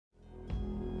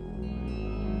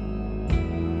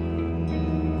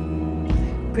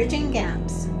Bridging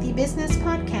Gaps, the business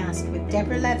podcast with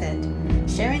Deborah Levitt,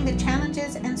 sharing the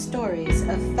challenges and stories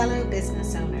of fellow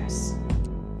business owners.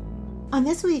 On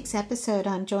this week's episode,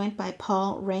 I'm joined by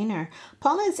Paul Rayner.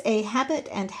 Paul is a habit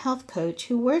and health coach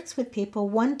who works with people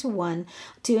one-to-one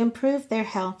to improve their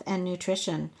health and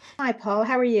nutrition. Hi, Paul.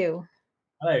 How are you?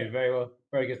 Hello. Very well.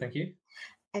 Very good. Thank you.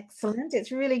 Excellent.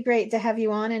 It's really great to have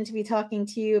you on and to be talking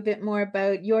to you a bit more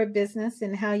about your business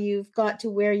and how you've got to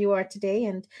where you are today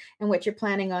and what you're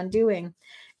planning on doing.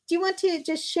 Do you want to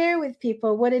just share with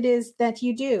people what it is that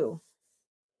you do?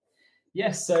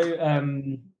 Yes. So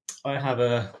I have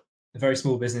a very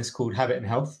small business called Habit and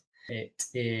Health. It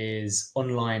is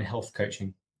online health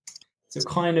coaching. So it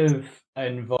kind of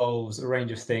involves a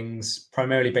range of things,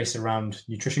 primarily based around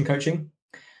nutrition coaching,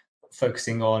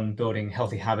 focusing on building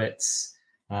healthy habits,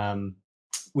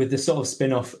 with the sort of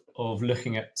spin-off of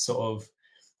looking at sort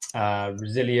of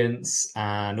resilience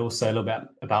and also a little bit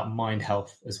about mind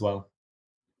health as well.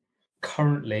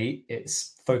 Currently,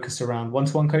 it's focused around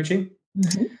one-to-one coaching.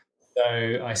 Mm-hmm.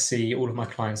 So I see all of my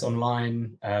clients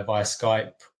online via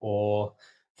Skype or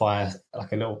via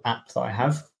like a little app that I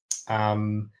have.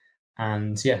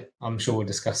 And yeah, I'm sure we'll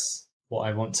discuss what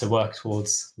I want to work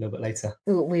towards a little bit later.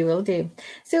 We will do.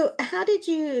 So how did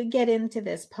you get into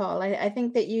this, Paul? I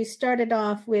think that you started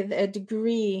off with a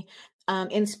degree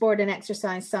in sport and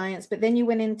exercise science, but then you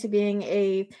went into being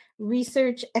a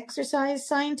research exercise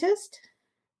scientist?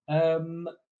 So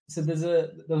there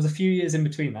was a few years in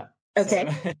between that.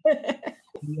 Okay. So,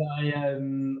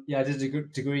 I did a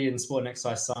degree in sport and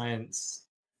exercise science,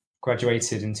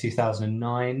 graduated in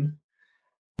 2009,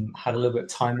 had a little bit of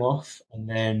time off, and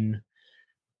then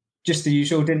just the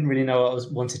usual, didn't really know what I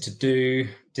wanted to do.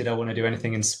 Did I want to do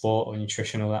anything in sport or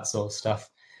nutrition, all that sort of stuff?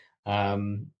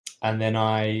 And then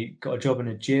I got a job in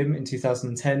a gym in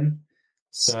 2010.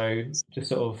 So just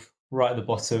sort of right at the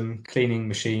bottom, cleaning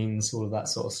machines, all of that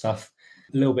sort of stuff.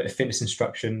 A little bit of fitness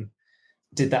instruction.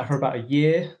 Did that for about a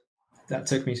year. That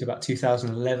took me to about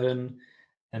 2011.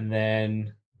 And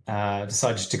then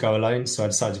decided to go alone. So I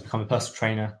decided to become a personal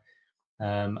trainer.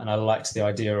 And I liked the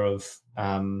idea of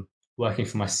working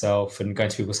for myself and going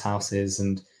to people's houses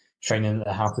and training at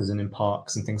their houses and in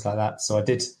parks and things like that. So I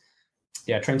did,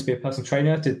 trained to be a personal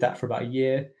trainer, did that for about a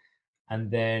year. And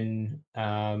then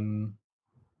I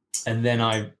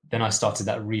started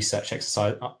that research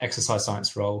exercise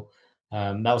science role.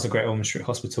 That was a Great Ormond Street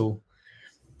Hospital,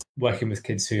 working with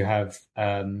kids who have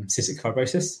cystic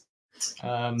fibrosis.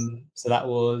 So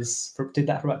did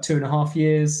that for about 2.5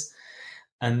 years.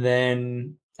 And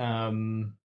then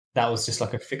that was just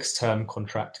like a fixed term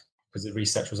contract because the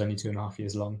research was only 2.5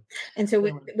 years long. And so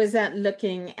was that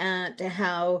looking at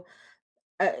how,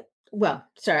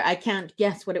 I can't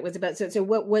guess what it was about. So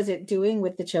what was it doing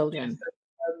with the children?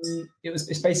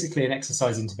 It's basically an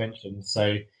exercise intervention. So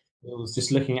it was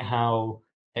just looking at how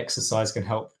exercise can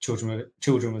help children with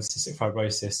cystic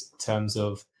fibrosis in terms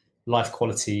of life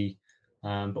quality,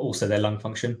 but also their lung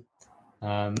function.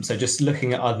 So just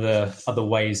looking at other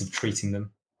ways of treating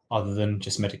them other than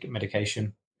just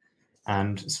medication.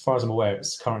 And as far as I'm aware,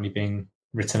 it's currently being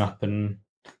written up and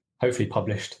hopefully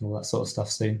published and all that sort of stuff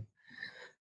soon.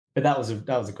 But that was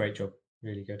a great job,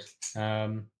 really good.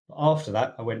 After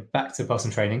that, I went back to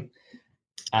personal training,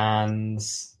 and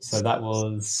so that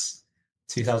was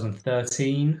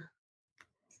 2013.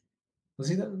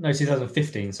 Was it that? No,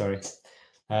 2015. Sorry.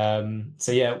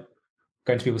 So yeah,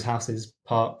 going to people's houses,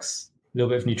 parks, a little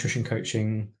bit of nutrition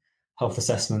coaching, health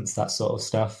assessments, that sort of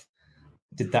stuff.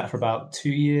 Did that for about 2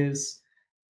 years.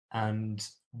 And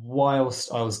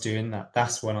whilst I was doing that,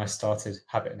 that's when I started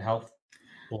Habit and Health,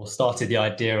 or started the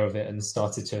idea of it and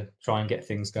started to try and get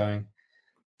things going.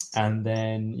 And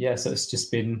then, so it's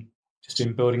just been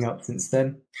building up since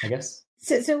then, I guess.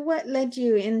 So what led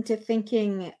you into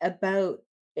thinking about,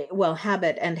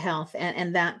 habit and health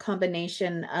and that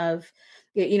combination of,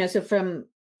 so from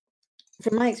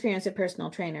my experience of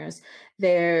personal trainers,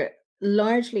 they're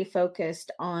largely focused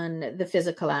on the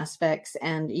physical aspects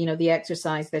and, the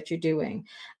exercise that you're doing,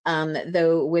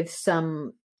 though with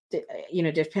some,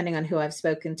 depending on who I've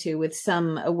spoken to, with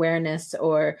some awareness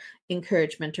or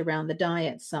encouragement around the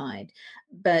diet side,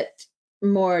 but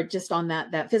more just on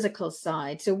that physical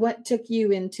side. So what took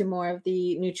you into more of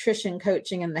the nutrition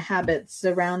coaching and the habits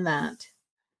around that?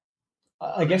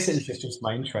 I guess it was just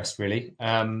my interest, really.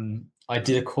 I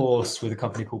did a course with a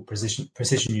company called Precision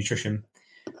Nutrition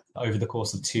over the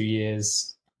course of 2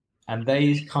 years, and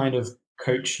they kind of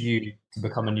coach you to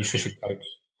become a nutrition coach.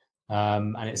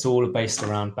 And it's all based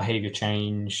around behavior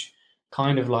change,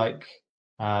 kind of like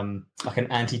an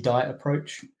anti-diet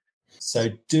approach. So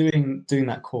doing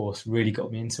that course really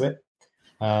got me into it.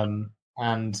 And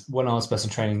And when I was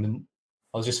personal training,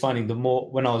 I was just finding the more,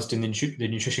 when I was doing the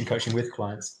nutrition coaching with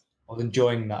clients, I was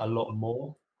enjoying that a lot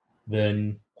more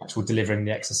than actual delivering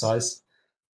the exercise.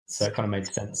 So it kind of made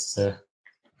sense to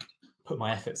put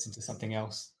my efforts into something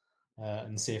else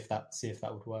and see if that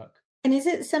would work. And is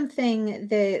it something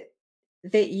that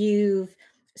you've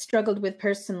struggled with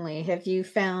personally? Have you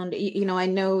found, I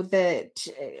know that,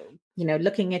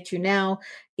 looking at you now,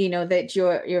 that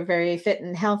you're very fit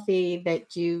and healthy,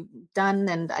 that you've done,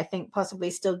 and I think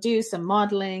possibly still do, some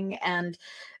modeling. And,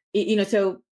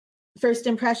 so first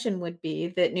impression would be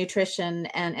that nutrition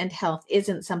and health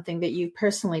isn't something that you've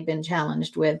personally been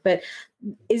challenged with. But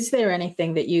is there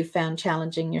anything that you've found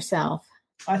challenging yourself?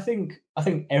 I think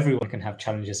everyone can have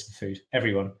challenges for food.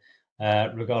 Everyone,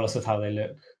 regardless of how they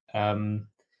look.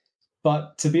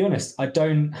 But to be honest, I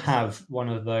don't have one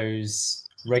of those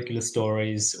regular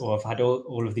stories, or I've had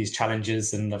all of these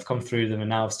challenges and I've come through them, and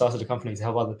now I've started a company to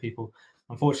help other people.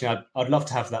 Unfortunately, I'd love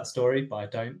to have that story, but I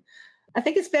don't. I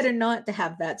think it's better not to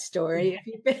have that story.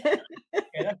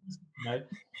 Yeah,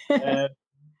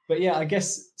 but yeah, I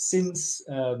guess since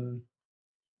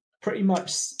pretty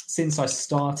much since I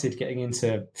started getting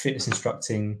into fitness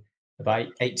instructing about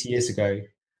 8 years ago,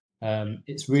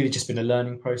 it's really just been a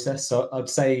learning process. So I'd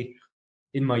say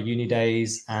in my uni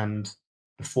days and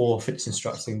before fitness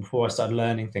instructing, before I started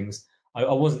learning things,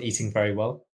 I wasn't eating very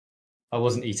well. I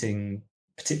wasn't eating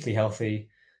particularly healthy.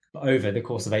 But over the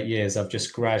course of 8 years, I've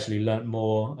just gradually learnt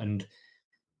more and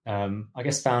I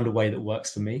guess found a way that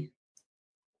works for me.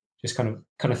 Just kind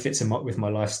of fits in with my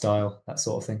lifestyle, that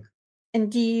sort of thing.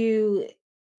 And do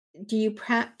you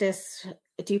practice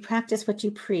what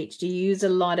you preach? Do you use a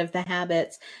lot of the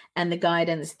habits and the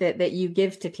guidance that you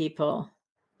give to people?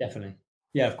 Definitely.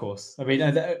 Yeah, of course. I mean,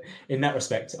 in that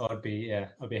respect, I'd be a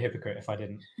hypocrite if I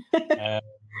didn't.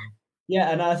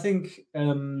 Yeah, and I think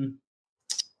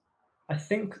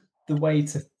the way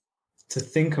to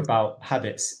think about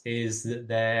habits is that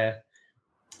they're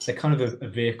kind of a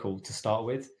vehicle to start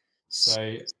with.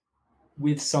 So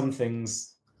with some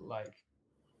things, like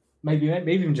maybe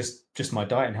even just my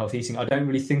diet and healthy eating, I don't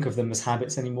really think of them as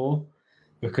habits anymore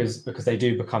because they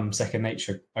do become second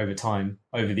nature over time,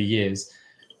 over the years.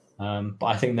 But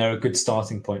I think they're a good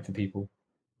starting point for people,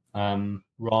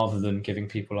 rather than giving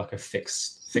people like a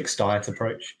fixed diet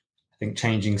approach. I think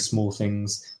changing small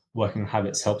things, working on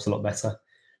habits helps a lot better.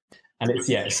 And it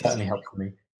certainly helped for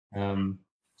me.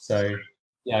 So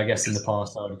yeah, I guess in the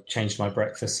past I would have changed my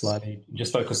breakfast slightly,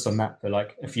 just focused on that for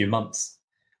like a few months,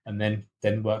 and then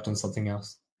worked on something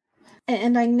else.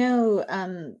 And I know,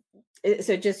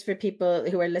 so just for people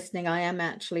who are listening, I am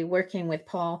actually working with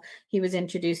Paul. He was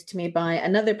introduced to me by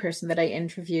another person that I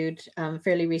interviewed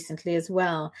fairly recently as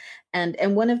well. And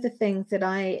one of the things that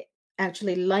I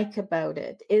actually like about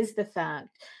it is the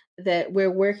fact that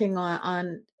we're working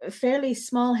on fairly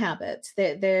small habits.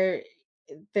 They're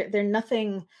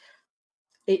nothing.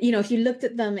 If you looked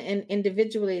at them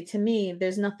individually, to me,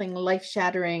 there's nothing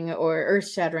life-shattering or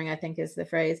earth-shattering, I think is the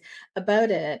phrase, about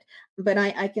it. But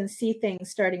I can see things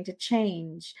starting to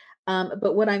change.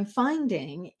 But what I'm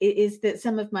finding is that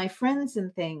some of my friends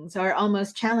and things are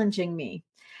almost challenging me.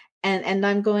 And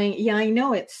I'm going, yeah, I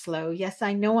know it's slow. Yes,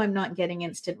 I know I'm not getting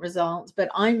instant results, but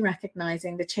I'm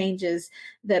recognizing the changes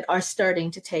that are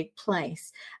starting to take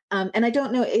place. And I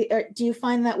don't know, do you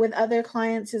find that with other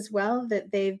clients as well,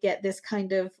 that they get this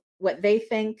kind of what they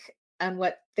think and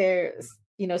what their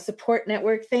support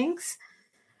network thinks?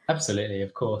 Absolutely,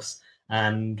 of course.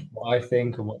 And what I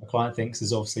think and what the client thinks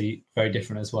is obviously very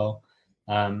different as well.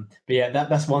 But yeah,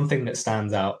 that's one thing that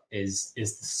stands out is the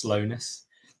slowness.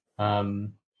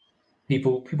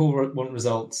 People want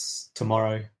results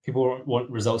tomorrow. People want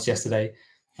results yesterday,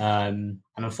 and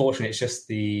unfortunately, it's just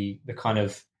the kind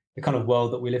of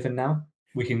world that we live in now.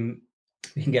 We can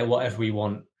get whatever we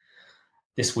want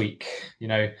this week,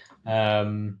 but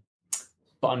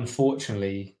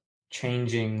unfortunately,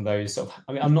 changing those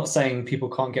I mean, I'm not saying people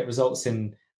can't get results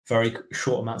in very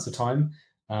short amounts of time,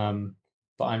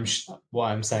 but what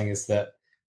I'm saying is that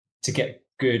to get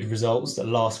good results that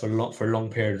last for a long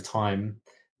period of time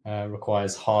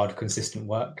requires hard, consistent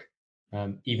work,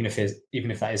 even if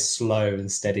that is slow and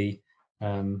steady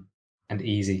and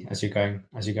easy as you're going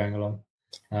along.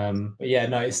 But yeah,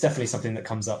 no, it's definitely something that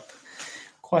comes up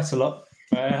quite a lot.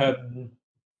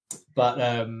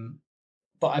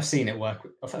 But I've seen it work.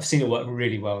 I've seen it work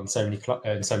really well in so many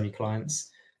clients.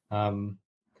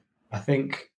 I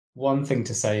think one thing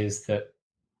to say is that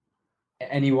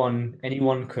anyone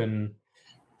can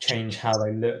change how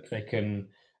they look. They can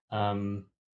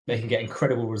get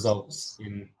incredible results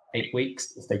in 8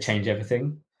 weeks if they change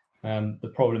everything.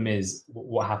 The problem is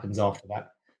what happens after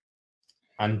that.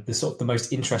 And the sort of the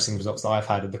most interesting results that I've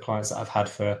had are the clients that I've had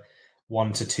for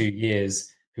 1 to 2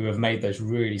 years who have made those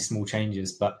really small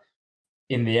changes, but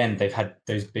in the end, they've had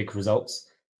those big results.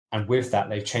 And with that,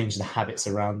 they've changed the habits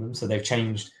around them. So they've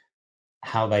changed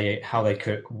how they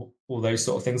cook, all those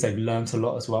sort of things. They've learned a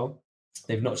lot as well.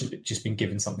 They've not just been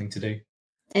given something to do.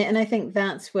 And I think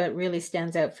that's what really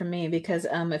stands out for me, because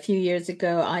a few years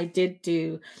ago, I did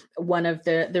do one of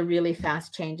the really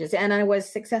fast changes, and I was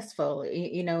successful.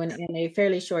 You know, in a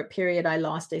fairly short period, I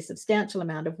lost a substantial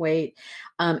amount of weight.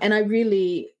 And I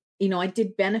really, you know, I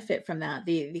did benefit from that.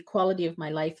 The quality of my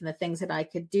life and the things that I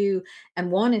could do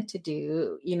and wanted to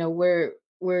do, you know,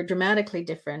 were dramatically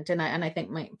different. And I think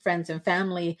my friends and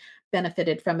family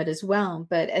benefited from it as well.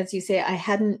 But as you say, I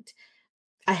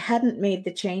hadn't made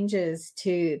the changes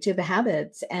to the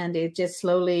habits, and it just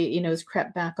slowly, you know, has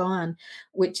crept back on,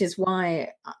 which is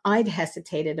why I'd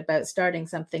hesitated about starting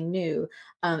something new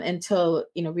until,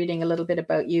 you know, reading a little bit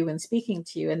about you and speaking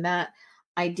to you. And that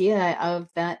idea of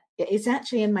that is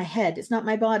actually in my head. It's not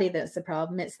my body that's the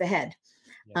problem, it's the head.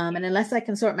 And unless I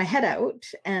can sort my head out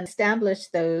and establish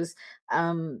those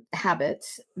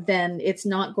habits, then it's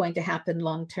not going to happen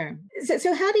long term.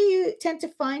 So how do you tend to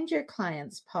find your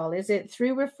clients, Paul? Is it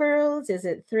through referrals? Is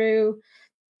it through,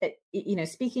 you know,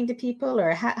 speaking to people,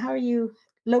 or how are you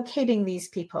locating these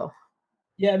people?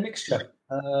 Yeah, a mixture.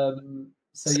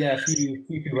 So yeah, a few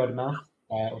through word of mouth.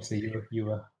 Obviously, you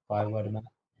were by word of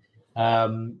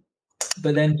mouth.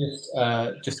 But then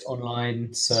just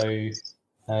online. So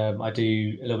I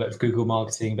do a little bit of Google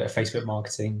marketing, a bit of Facebook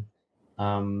marketing,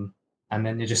 and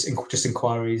then you're just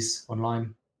inquiries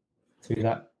online through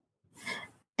that.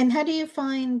 And how do you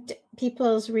find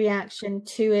people's reaction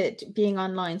to it being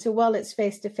online? So while it's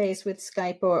face to face with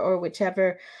Skype or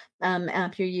whichever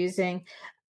app you're using,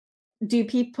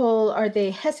 are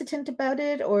they hesitant about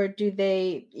it, or do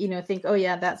they, you know, think, oh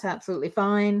yeah, that's absolutely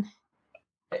fine?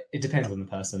 It depends on the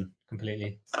person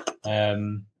completely.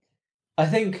 I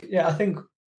think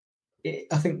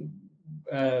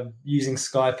using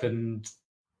Skype and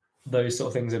those sort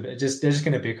of things they're just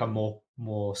going to become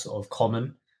more sort of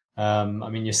common. I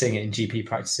mean, you're seeing it in GP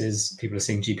practices. People are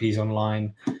seeing GPs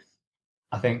online.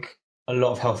 I think a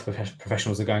lot of health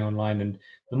professionals are going online, and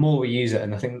the more we use it,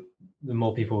 and I think the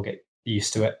more people will get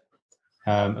used to it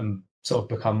and sort of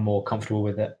become more comfortable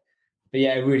with it. But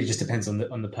yeah, it really just depends on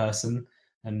the person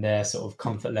and their sort of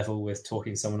comfort level with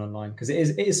talking to someone online, because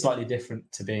it is slightly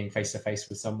different to being face to face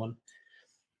with someone.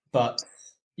 But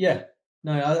yeah,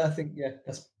 no, I think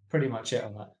that's pretty much it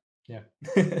on that. Yeah.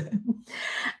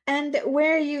 And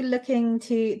where are you looking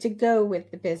to go with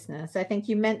the business? I think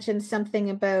you mentioned something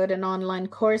about an online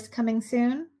course coming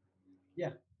soon.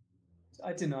 Yeah,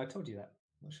 I didn't know I told you that.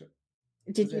 I'm not sure.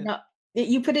 Did you not?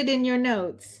 You put it in your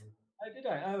notes. Oh, did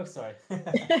I? Oh, sorry.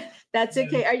 That's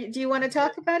okay. Do you want to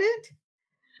talk about it?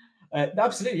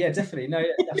 Absolutely, yeah, definitely. No,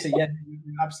 absolutely, yeah,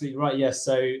 you're absolutely right. Yes,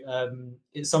 so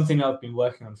it's something I've been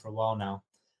working on for a while now.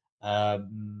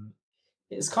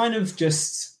 It's kind of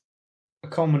just a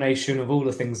combination of all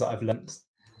the things that I've learnt,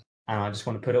 and I just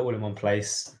want to put it all in one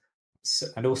place,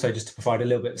 and also just to provide a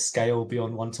little bit of scale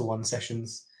beyond one-to-one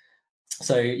sessions.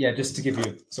 So yeah, just to give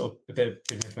you sort of a bit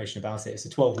of information about it, it's a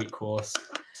 12-week course.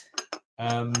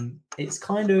 It's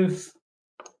kind of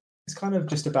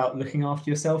just about looking after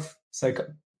yourself. So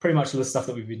pretty much all the stuff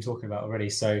that we've been talking about already.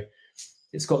 So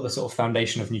it's got the sort of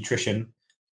foundation of nutrition,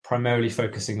 primarily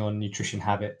focusing on nutrition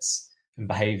habits and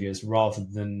behaviors rather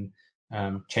than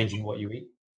changing what you eat.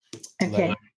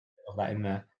 Okay. Of that in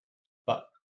there. But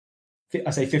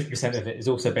I say 50% of it is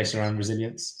also based around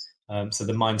resilience. So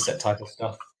the mindset type of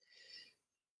stuff,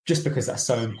 just because that's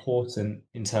so important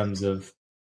in terms of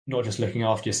not just looking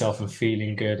after yourself and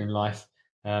feeling good in life,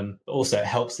 but also it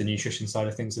helps the nutrition side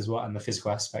of things as well and the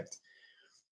physical aspect.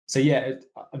 So yeah,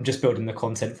 I'm just building the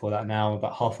content for that now,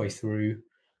 about halfway through.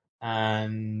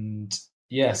 And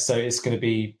yeah, so it's going to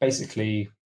be basically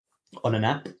on an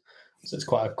app. So it's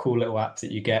quite a cool little app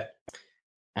that you get.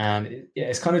 And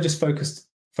it's kind of just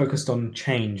focused on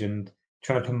change and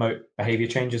trying to promote behavior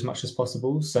change as much as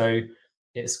possible. So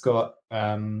it's got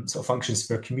sort of functions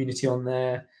for a community on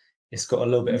there. It's got a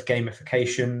little bit of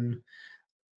gamification,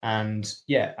 and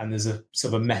there's a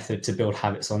sort of a method to build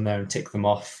habits on there and tick them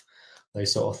off,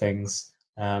 those sort of things.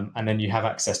 And then you have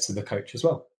access to the coach as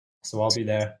well. So I'll be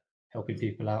there helping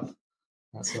people out,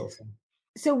 that sort of thing.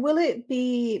 So will it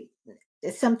be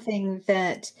something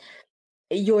that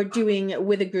you're doing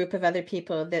with a group of other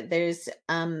people, that there's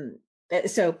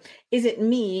so is it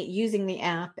me using the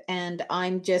app and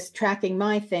I'm just tracking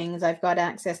my things, I've got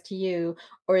access to you,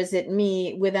 or is it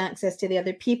me with access to the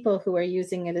other people who are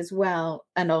using it as well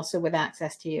and also with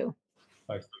access to you?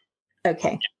 Both.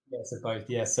 Okay. Yeah, so both.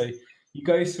 Yeah, so you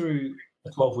go through a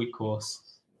 12-week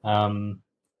course,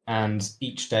 and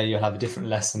each day you'll have a different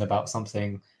lesson about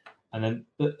something, and then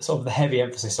sort of the heavy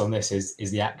emphasis on this is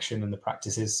the action and the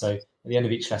practices. So at the end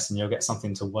of each lesson, you'll get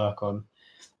something to work on.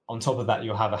 On top of that,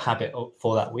 you'll have a habit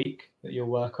for that week that you'll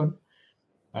work on.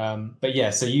 But yeah,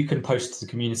 so you can post to the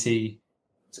community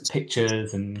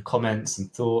pictures and comments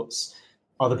and thoughts.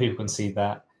 Other people can see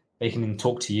that. They can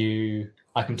talk to you.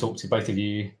 I can talk to both of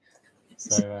you.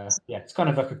 So yeah, it's kind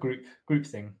of like a group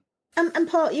thing. And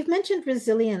Paul, you've mentioned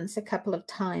resilience a couple of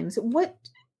times. What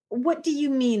do you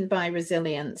mean by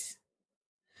resilience?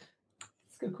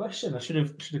 It's a good question. I should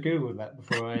have googled that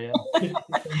before I.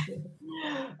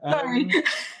 Sorry.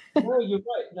 No, you're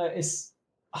right. No, it's.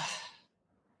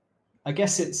 I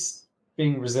guess it's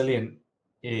being resilient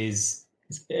is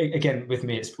again with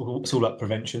me. It's all about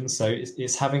prevention. So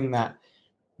it's having that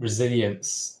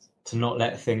resilience to not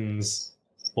let things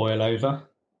boil over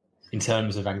in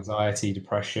terms of anxiety,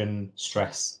 depression,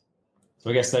 stress. So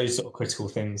I guess those sort of critical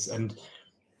things, and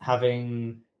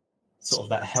having sort of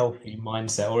that healthy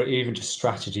mindset, or even just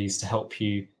strategies to help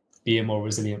you be a more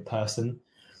resilient person.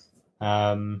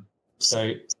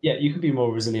 So yeah, you can be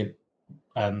more resilient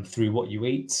through what you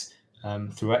eat,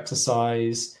 through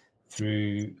exercise,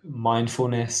 through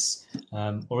mindfulness,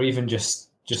 or even just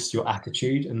your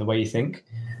attitude and the way you think.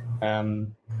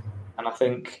 And I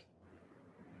think,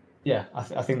 yeah,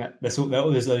 I think that those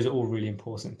are all really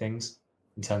important things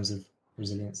in terms of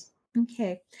resilience.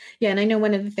 Okay. Yeah, and I know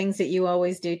one of the things that you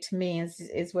always do to me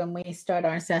is when we start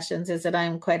our sessions is that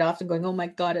I'm quite often going, oh my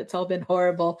God, it's all been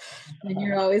horrible. And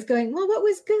you're always going, well, what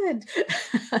was good?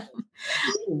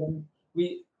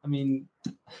 I mean,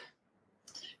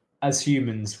 as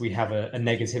humans, we have a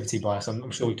negativity bias. I'm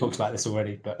sure we talked about this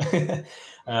already, but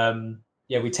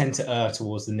yeah, we tend to err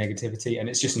towards the negativity, and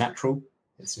it's just natural.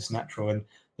 It's just natural. And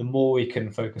the more we can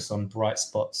focus on bright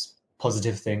spots,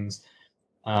 positive things,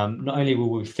 not only will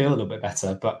we feel a little bit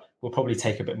better, but we'll probably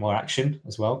take a bit more action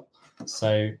as well.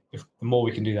 So the more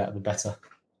we can do that, the better.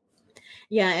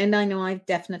 Yeah, and I know I've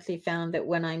definitely found that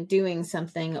when I'm doing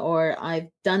something or I've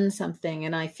done something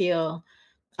and I feel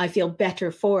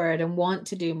better for it and want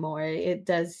to do more, it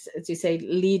does, as you say,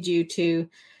 lead you to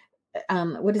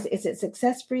what is it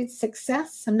success breeds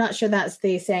success? I'm not sure that's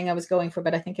the saying I was going for,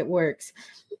 but I think it works.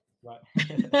 Right.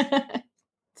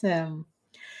 So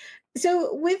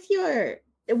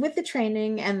with the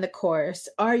training and the course,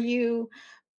 are you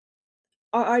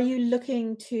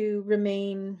looking to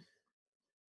remain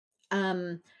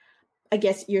I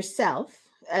guess yourself?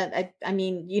 I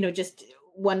mean, just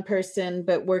one person,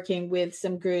 but working with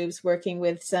some groups, working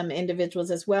with some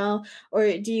individuals as well,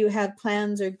 or do you have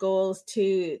plans or goals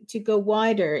to go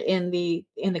wider in the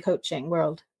coaching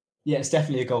world? Yeah, it's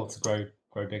definitely a goal to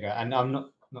grow bigger, and I'm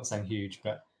not saying huge,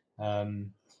 but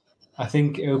I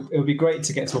think it would be great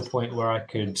to get to a point where I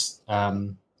could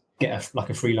get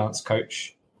a freelance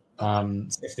coach.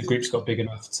 If the group's got big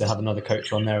enough to have another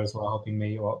coach on there as well helping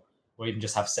me, or even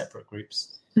just have separate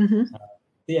groups. Mm-hmm.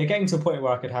 Yeah, getting to a point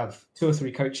where I could have 2 or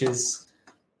 3 coaches,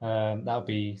 that would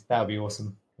be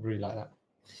awesome. I really like that.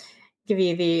 Give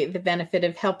you the benefit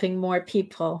of helping more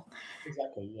people.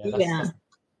 Exactly. Yeah. That's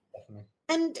definitely.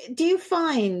 And do you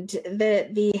find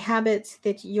that the habits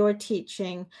that you're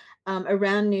teaching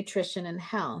around nutrition and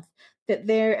health, that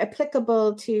they're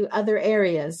applicable to other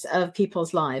areas of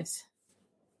people's lives?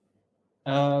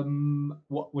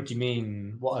 What do you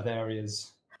mean? What other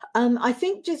areas? I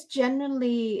think just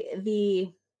generally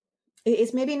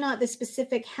it's maybe not the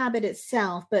specific habit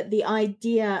itself, but the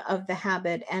idea of the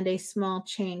habit and a small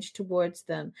change towards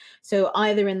them. So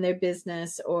either in their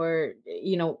business or,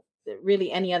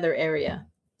 really any other area.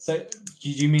 So do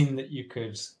you mean that you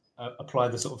could apply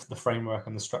the sort of the framework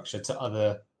and the structure to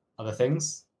other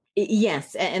things?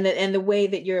 Yes, and the way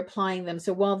that you're applying them.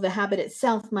 So while the habit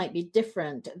itself might be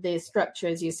different, the structure,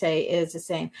 as you say, is the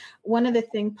same. One other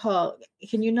thing, Paul,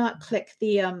 can you not click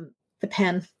the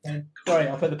pen? Sorry,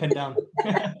 I'll put the pen down.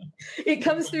 It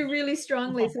comes through really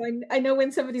strongly, so I know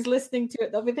when somebody's listening to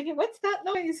it, they'll be thinking, "What's that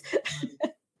noise?"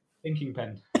 Thinking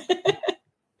pen.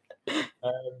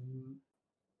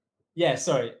 Yeah,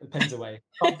 sorry, the pen's away.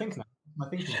 Can't think now. My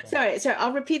thinking pen. Sorry,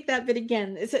 I'll repeat that bit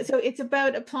again. So it's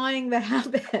about applying the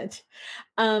habit,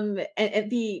 and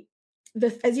the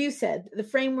as you said, the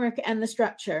framework and the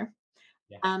structure.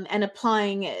 Yeah. And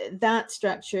applying that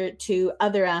structure to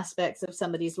other aspects of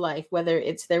somebody's life, whether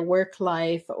it's their work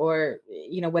life or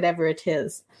whatever it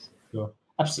is. Sure,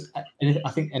 absolutely.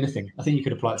 I think anything. I think you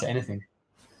could apply it to anything.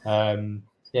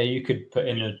 Yeah, you could put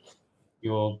in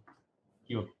your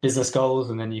business goals,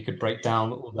 and then you could break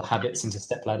down all the habits into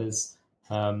step ladders.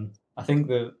 I think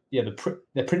the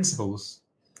principles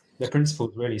they're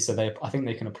principles really. So I think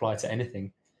they can apply to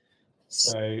anything.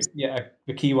 So yeah,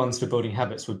 the key ones for building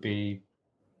habits would be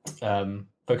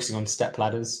focusing on step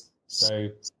ladders. So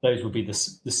those would be the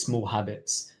small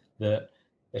habits that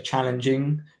they're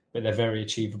challenging, but they're very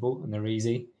achievable and they're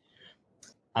easy.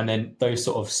 And then those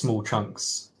sort of small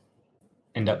chunks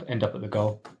end up at the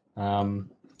goal. And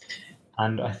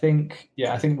I think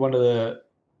one of the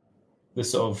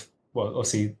sort of, well,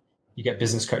 obviously you get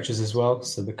business coaches as well.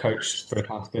 So the coach for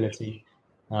accountability,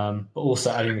 but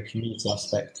also adding the community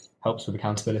aspect helps with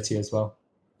accountability as well.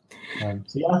 So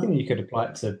yeah, I think you could apply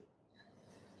it to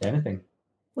anything.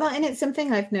 Well, and it's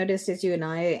something I've noticed as you and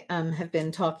I have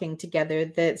been talking together,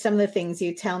 that some of the things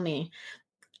you tell me,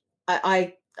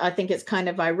 I think it's kind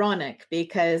of ironic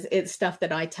because it's stuff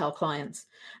that I tell clients.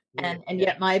 And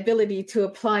yet my ability to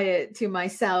apply it to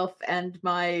myself and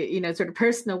my, sort of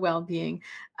personal well-being,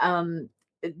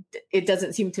 it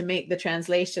doesn't seem to make the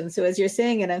translation. So as you're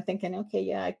saying it, I'm thinking, okay,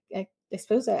 yeah, I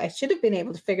suppose I should have been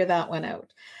able to figure that one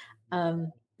out.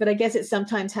 But I guess it's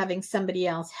sometimes having somebody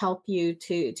else help you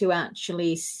to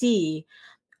actually see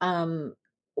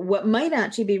what might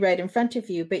actually be right in front of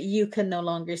you, but you can no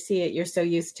longer see it. You're so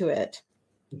used to it.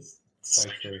 It's so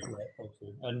true. Yeah, so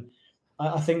true. And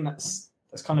I think that's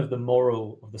kind of the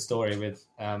moral of the story with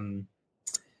kind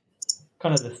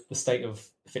of the state of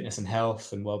fitness and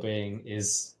health and well-being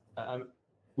is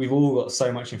we've all got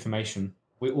so much information.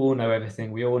 We all know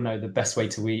everything. We all know the best way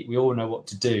to eat. We all know what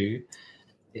to do.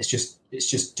 It's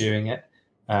just doing it.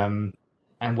 And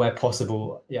where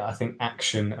possible, yeah, I think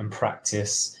action and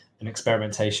practice and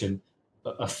experimentation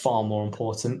are far more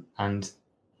important and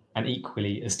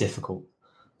equally as difficult.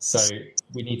 So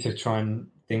we need to try and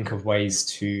think of ways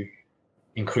to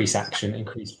increase action,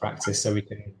 increase practice, so we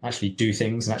can actually do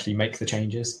things and actually make the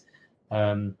changes.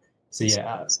 So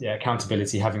yeah,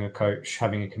 accountability, having a coach,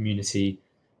 having a community,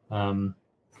 trying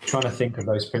to think of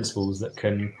those principles that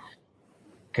can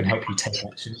help you take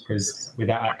action, because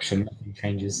without action, nothing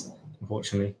changes,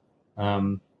 unfortunately.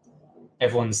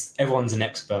 Everyone's an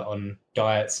expert on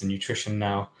diets and nutrition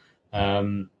now,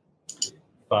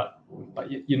 but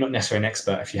you're not necessarily an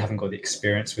expert if you haven't got the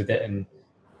experience with it, and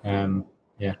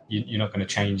you're not going to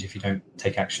change if you don't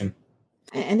take action.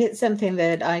 And it's something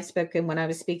that I spoke in when I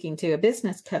was speaking to a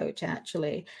business coach,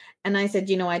 actually. And I said,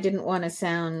 I didn't want to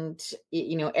sound,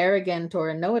 arrogant or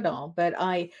a know-it-all, but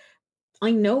I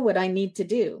know what I need to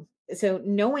do. So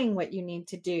knowing what you need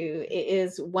to do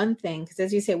is one thing, because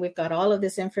as you say, we've got all of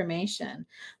this information,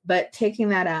 but taking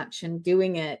that action,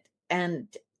 doing it, and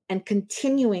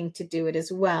continuing to do it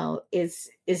as well is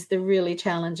the really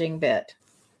challenging bit.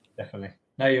 Definitely.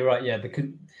 No, you're right. Yeah,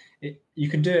 you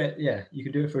can do it. Yeah, you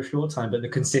can do it for a short time, but the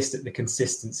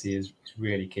consistency is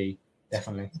really key.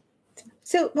 Definitely.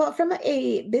 So, well, from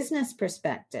a business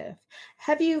perspective,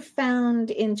 have you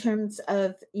found in terms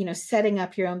of, setting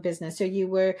up your own business? So you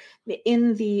were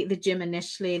in the gym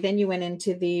initially, then you went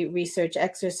into the research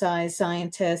exercise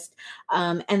scientist,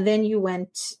 and then you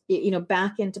went,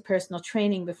 back into personal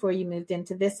training before you moved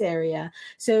into this area.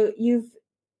 So you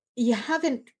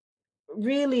haven't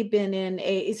really been in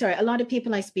a lot of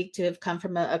people I speak to have come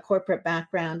from a corporate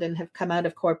background and have come out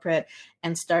of corporate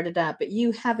and started up, but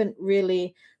you haven't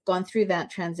really gone through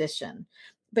that transition,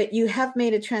 but you have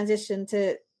made a transition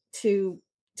to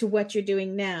what you're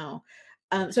doing now.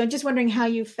 So I'm just wondering how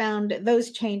you found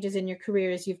those changes in your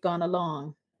career as you've gone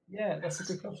along. Yeah, that's a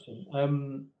good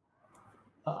question.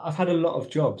 I've had a lot of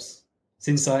jobs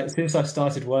since I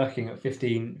started working at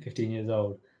 15 years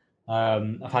old.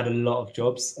 I've had a lot of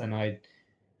jobs, and I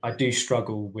do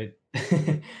struggle with.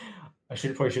 I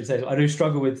probably should say this, I do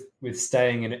struggle with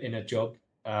staying in a job,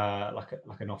 like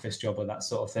an office job or that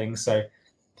sort of thing. So,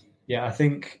 yeah, I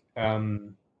think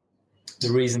the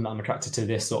reason that I'm attracted to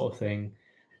this sort of thing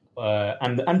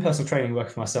and personal training,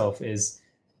 working for myself, is,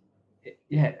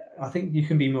 I think you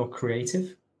can be more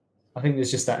creative. I think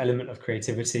there's just that element of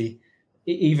creativity.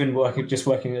 Even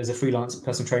working as a freelance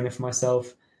personal trainer for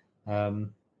myself.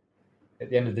 At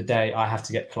the end of the day, I have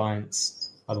to get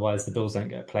clients, otherwise the bills don't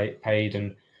get paid,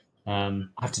 and I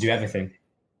have to do everything,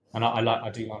 and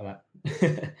I do like that.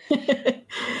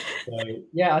 So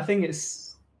yeah, I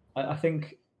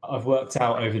think I've worked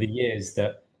out over the years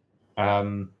that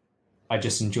I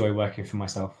just enjoy working for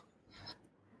myself,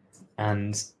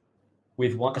 and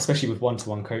especially with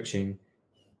one-to-one coaching,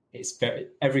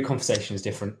 every conversation is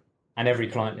different, and every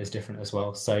client is different as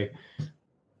well. So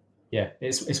yeah,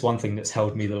 it's one thing that's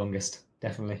held me the longest.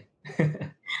 Definitely.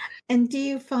 And do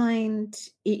you find,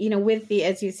 with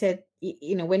as you said,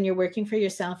 when you're working for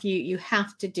yourself, you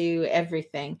have to do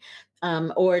everything.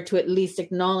 or to at least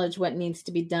acknowledge what needs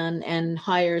to be done and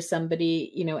hire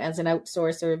somebody, as an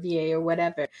outsource or a VA or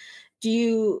whatever.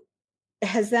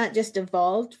 Has that just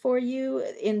evolved for you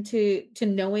into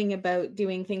knowing about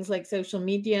doing things like social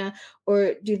media,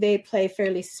 or do they play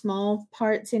fairly small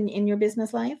parts in your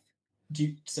business life?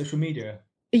 Social media?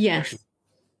 Yes.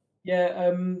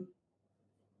 Yeah.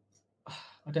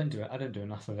 I don't do it. I don't do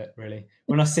enough of it, really.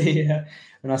 When I see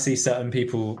certain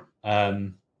people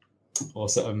or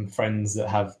certain friends that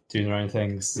have doing their own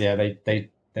things, yeah,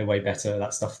 they're way better at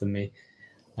that stuff than me.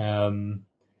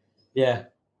 Yeah,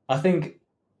 I think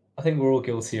we're all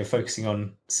guilty of focusing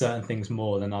on certain things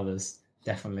more than others,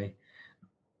 definitely.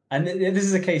 And this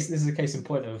is a case in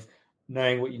point of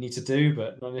knowing what you need to do,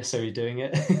 but not necessarily doing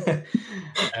it.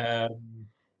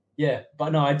 Yeah, but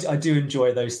no, I do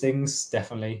enjoy those things,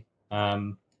 definitely.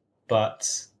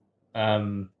 But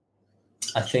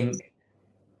I think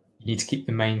you need to keep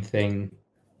the main thing.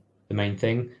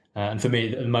 And for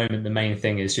me, at the moment, the main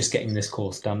thing is just getting this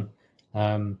course done,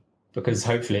 because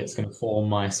hopefully it's going to form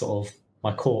my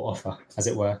core offer, as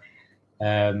it were.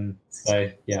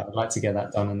 So yeah, I'd like to get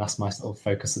that done, and that's my sort of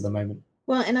focus at the moment.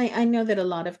 Well, and I know that a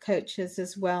lot of coaches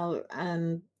as well,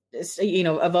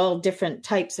 of all different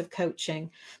types of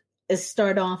coaching,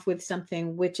 start off with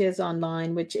something which is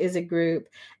online, which is a group,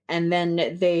 and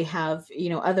then they have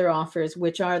other offers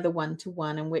which are the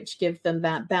one-to-one, and which give them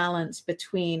that balance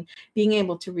between being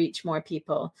able to reach more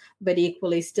people, but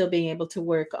equally still being able to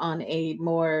work on a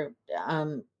more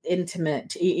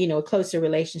intimate, a closer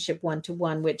relationship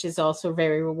one-to-one, which is also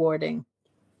very rewarding.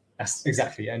 That's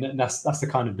exactly, and that's the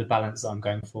kind of the balance that I'm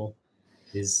going for,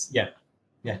 is the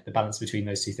balance between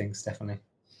those two things, definitely.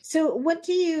 So what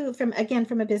do you, from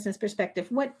a business perspective,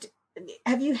 what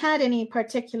have you had any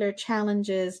particular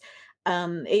challenges?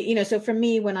 So for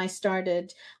me, when I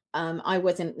started, I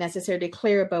wasn't necessarily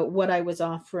clear about what I was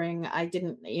offering. I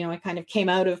didn't, I kind of came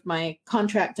out of my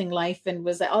contracting life and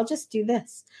was like, I'll just do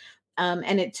this.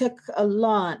 And it took a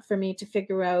lot for me to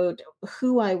figure out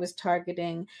who I was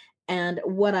targeting and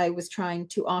what I was trying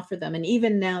to offer them. And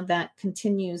even now that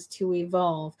continues to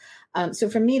evolve. So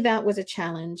for me, that was a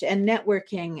challenge. And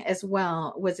networking as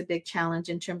well was a big challenge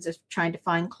in terms of trying to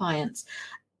find clients.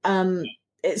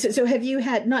 So have you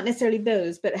had, not necessarily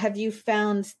those, but have you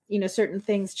found, certain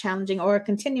things challenging, or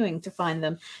continuing to find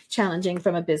them challenging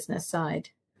from a business side?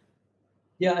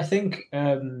 Yeah, I think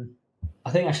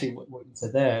actually what you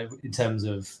said there in terms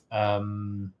of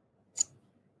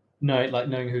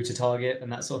knowing who to target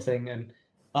and that sort of thing, and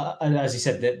as you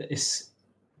said,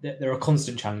 they're a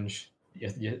constant challenge.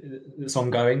 It's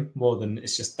ongoing more than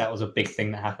it's just that was a big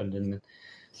thing that happened and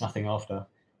nothing after.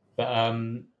 But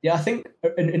I think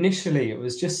initially it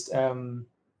was just it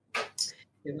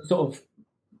was sort of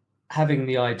having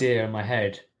the idea in my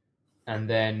head and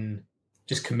then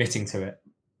just committing to it.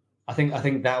 I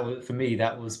think that was, for me,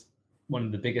 that was one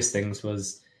of the biggest things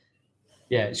was,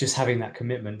 it's just having that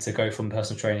commitment to go from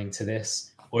personal training to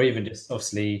this, or even just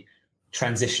obviously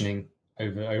transitioning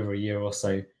over a year or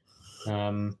so,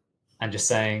 and just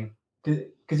saying,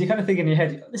 because you kind of think in your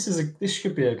head, this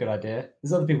should be a good idea.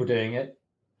 There's other people doing it,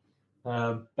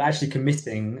 but actually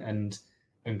committing and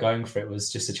going for it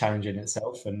was just a challenge in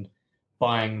itself. And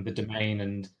buying the domain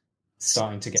and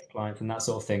starting to get clients and that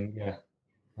sort of thing,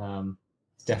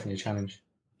 it's definitely a challenge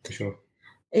for sure.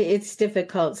 It's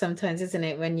difficult sometimes, isn't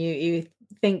it, when you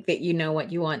think that you know what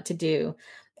you want to do,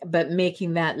 but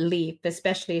making that leap,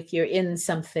 especially if you're in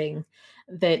something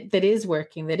that is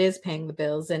working, that is paying the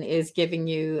bills and is giving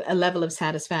you a level of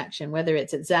satisfaction, whether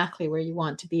it's exactly where you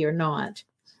want to be or not.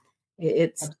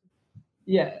 It's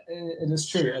and it's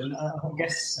true. And I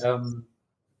guess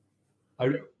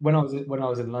when I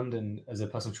was in London as a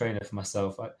personal trainer for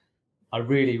myself, I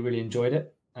really, really enjoyed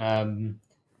it. And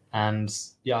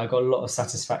I got a lot of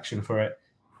satisfaction from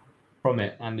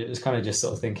it. And it was kind of just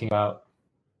sort of thinking about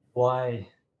why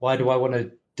do I want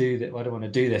to do that? Why do I want to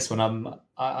do this when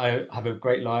I have a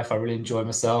great life? I really enjoy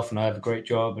myself and I have a great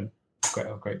job and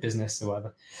great business or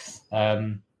whatever.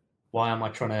 Why am I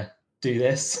trying to do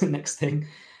this next thing?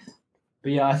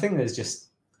 But I think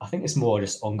it's more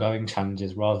just ongoing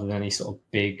challenges rather than any sort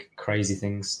of big crazy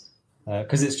things.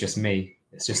 Because it's just me.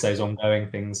 It's just those ongoing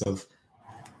things of,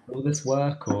 will this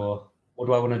work, or what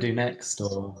do I want to do next,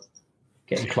 or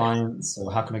getting clients,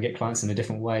 or how can I get clients in a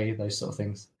different way, those sort of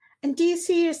things. And do you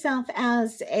see yourself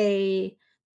as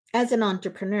an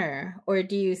entrepreneur, or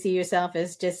do you see yourself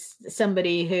as just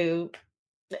somebody who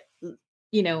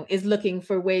is looking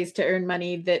for ways to earn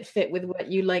money that fit with what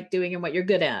you like doing and what you're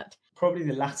good at? Probably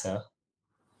the latter,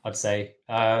 I'd say.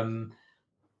 I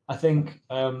think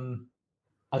I don't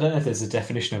know if there's a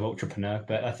definition of entrepreneur,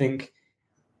 but I think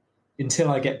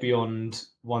until I get beyond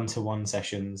one-to-one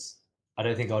sessions, I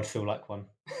don't think I'd feel like one.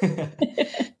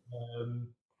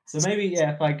 So maybe,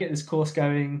 yeah, if I get this course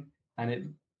going and it,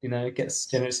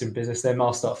 generates some business, then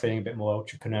I'll start feeling a bit more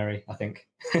entrepreneurial, I think.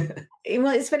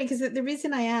 Well, it's funny because the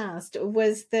reason I asked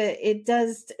was that it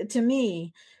does, to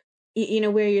me,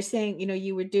 where you're saying,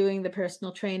 you were doing the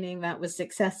personal training that was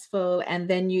successful, and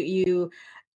then it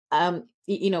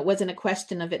wasn't a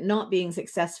question of it not being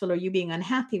successful or you being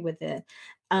unhappy with it,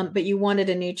 but you wanted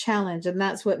a new challenge. And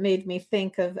that's what made me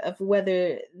think of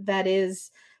whether that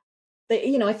is,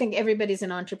 I think everybody's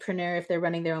an entrepreneur if they're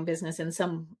running their own business in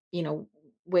some,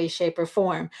 way, shape, or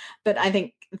form. But I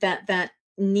think that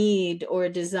need or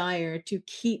desire to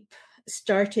keep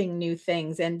starting new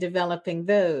things and developing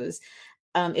those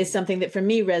is something that for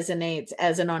me resonates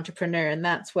as an entrepreneur. And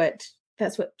that's what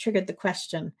triggered the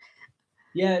question.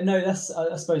 Yeah, no, that's,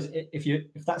 I suppose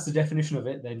if that's the definition of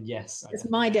it, then yes. It's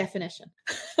my definition.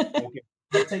 Okay.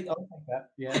 I'll take that.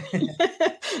 Yeah.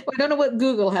 Well, I don't know what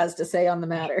Google has to say on the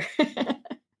matter.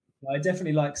 I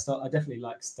definitely like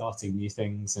starting new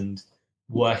things and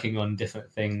working on different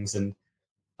things, and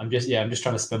I'm just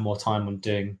trying to spend more time on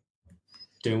doing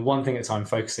one thing at a time,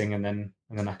 focusing, and then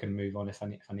I can move on if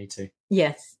I need to.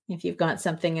 Yes, if you've got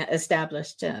something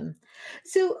established.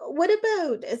 So what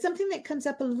about something that comes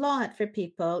up a lot for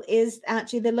people is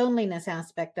actually the loneliness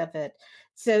aspect of it.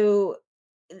 So,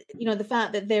 the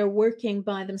fact that they're working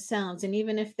by themselves, and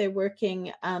even if they're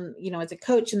working, as a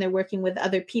coach and they're working with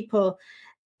other people,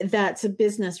 that's a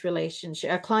business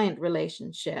relationship, a client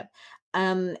relationship.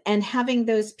 And having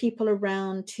those people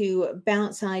around to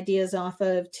bounce ideas off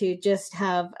of, to just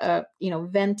have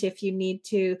vent if you need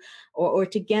to, or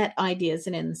to get ideas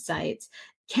and insights,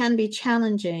 can be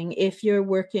challenging if you're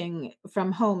working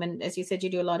from home. And as you said, you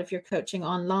do a lot of your coaching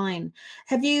online.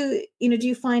 Have you, do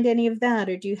you find any of that,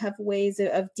 or do you have ways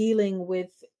of dealing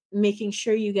with making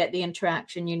sure you get the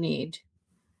interaction you need?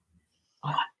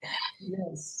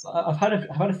 Yes, I've had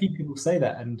a few people say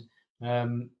that, and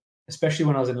especially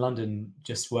when I was in London,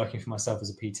 just working for myself as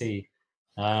a PT,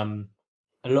 a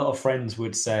lot of friends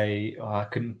would say, "Oh, I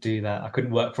couldn't do that. I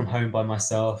couldn't work from home by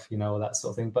myself," all that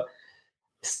sort of thing. But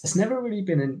it's never really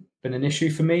been an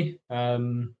issue for me.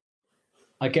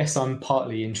 I guess I'm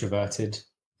partly introverted,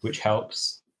 which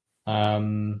helps.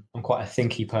 I'm quite a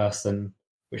thinky person,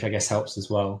 which I guess helps as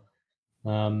well.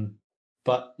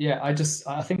 But yeah, I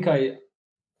think I'm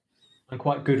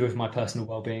quite good with my personal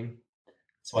well-being,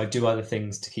 so I do other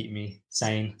things to keep me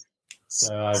sane.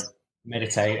 So I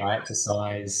meditate, I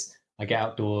exercise, I get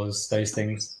outdoors, those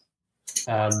things.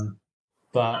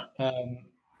 But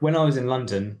when I was in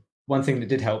London, one thing that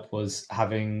did help was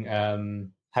having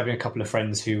a couple of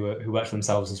friends who worked for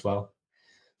themselves as well.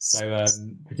 So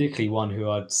particularly one who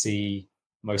I'd see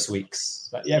most weeks,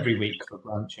 like every week for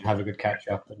brunch, and have a good catch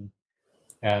up.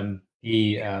 And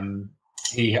he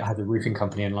had a roofing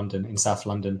company in London, in South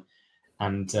London,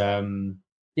 and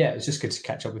it was just good to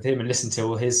catch up with him and listen to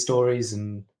all his stories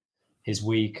and his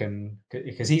week, and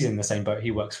because he's in the same boat,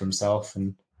 he works for himself,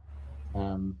 and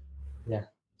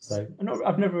so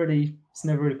it's never really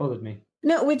bothered me.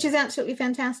 No, which is absolutely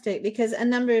fantastic, because a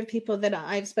number of people that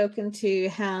I've spoken to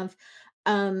have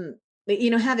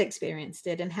experienced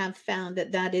it and have found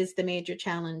that is the major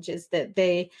challenge, is that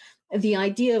the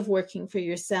idea of working for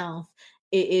yourself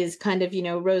is kind of,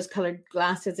 rose-colored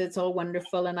glasses. It's all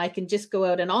wonderful, and I can just go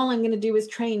out and all I'm going to do is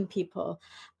train people.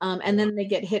 And then they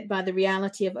get hit by the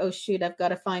reality of, oh, shoot, I've got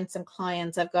to find some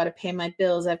clients. I've got to pay my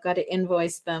bills. I've got to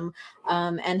invoice them.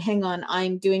 And hang on,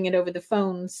 I'm doing it over the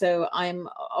phone, so I'm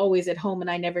always at home and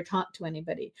I never talk to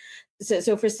anybody.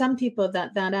 So for some people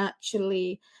that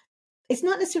actually, it's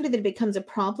not necessarily that it becomes a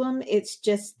problem. It's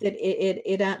just that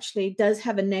it actually does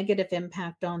have a negative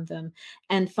impact on them,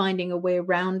 and finding a way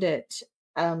around it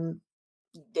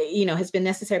has been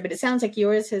necessary. But it sounds like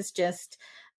yours has just,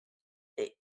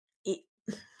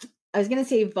 I was going to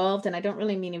say evolved, and I don't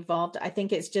really mean evolved. I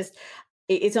think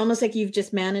it's almost like you've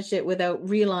just managed it without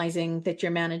realizing that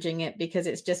you're managing it, because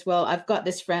it's just, well, I've got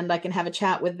this friend, I can have a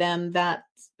chat with them. That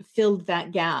filled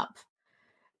that gap.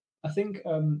 I think,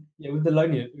 with the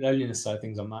loneliness side of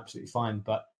things, I'm absolutely fine.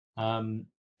 But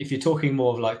if you're talking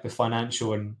more of like the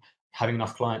financial and having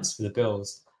enough clients for the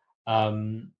bills,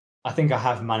 I think I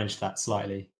have managed that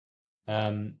slightly.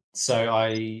 So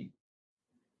I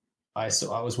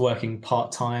was working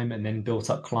part-time and then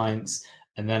built up clients,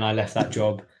 and then I left that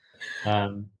job.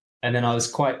 And then I was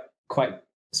quite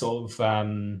sort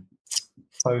of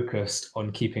focused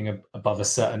on keeping above a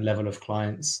certain level of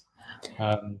clients.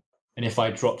 And if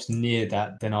I dropped near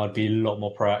that, then I'd be a lot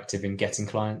more proactive in getting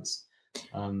clients.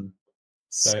 I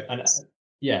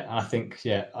think,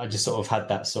 I just sort of had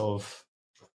that sort of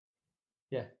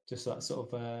just that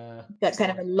sort of that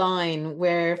kind of a line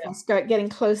where if I start getting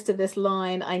close to this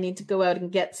line, I need to go out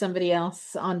and get somebody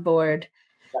else on board.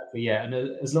 Exactly, yeah. And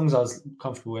as long as I was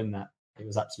comfortable in that, it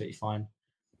was absolutely fine.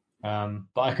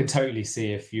 But I can totally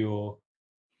see if you're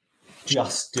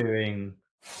just doing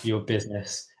your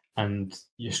business and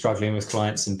you're struggling with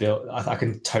clients and I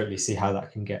can totally see how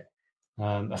that can get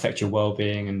affect your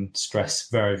well-being and stress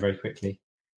very, very quickly.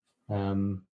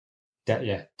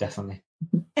 Yeah, definitely.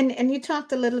 And you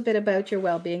talked a little bit about your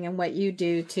well-being and what you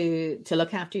do to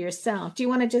look after yourself. Do you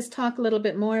want to just talk a little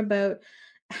bit more about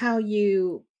how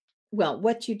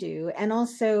what you do, and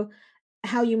also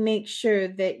how you make sure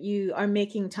that you are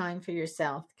making time for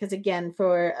yourself? Because again,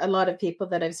 for a lot of people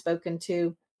that I've spoken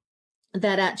to,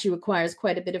 that actually requires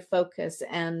quite a bit of focus.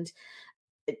 And,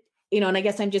 and I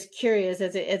guess I'm just curious,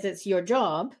 as it's your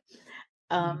job,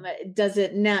 does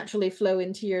it naturally flow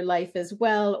into your life as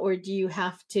well, or do you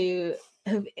have to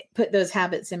put those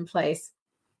habits in place?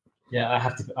 Yeah, I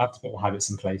have to put the habits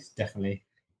in place, definitely.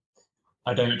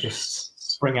 I don't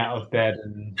just spring out of bed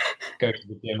and go to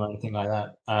the gym or anything like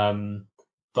that.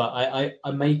 But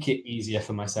I make it easier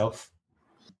for myself.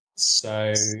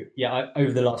 So yeah,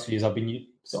 over the last few years, I've been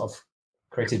sort of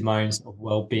created my own sort of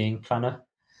well-being planner.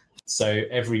 So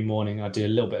every morning I do a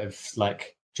little bit of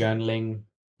like journaling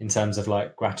in terms of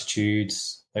like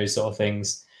gratitudes, those sort of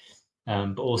things.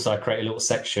 But also I create a little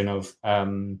section of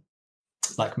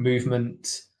like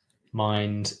movement,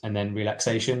 mind, and then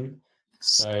relaxation.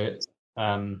 So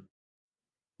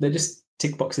they're just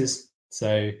tick boxes.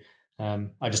 So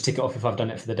I just tick it off if I've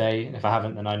done it for the day. And if I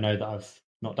haven't, then I know that I've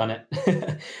not done it.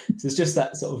 So it's just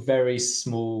that sort of very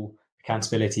small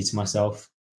accountability to myself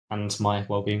and my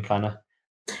wellbeing planner.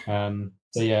 So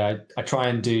yeah, I try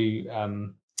and do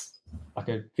like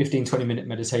a 15-20 minute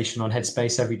meditation on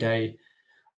Headspace every day.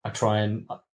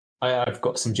 I've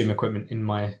got some gym equipment in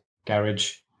my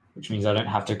garage, which means I don't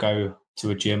have to go to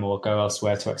a gym or go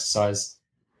elsewhere to exercise.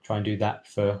 Try and do that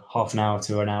for half an hour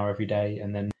to an hour every day,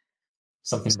 and then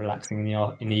something relaxing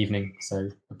in the evening. So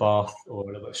a bath or a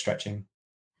little bit of stretching.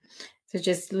 So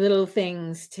just little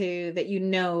things that you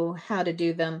know how to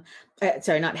do them.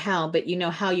 Sorry, not how, but you know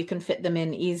how you can fit them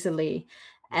in easily.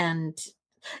 And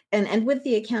with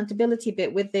the accountability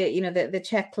bit, with the the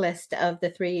checklist of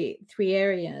the three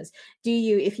areas, do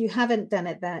you, if you haven't done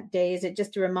it that day, is it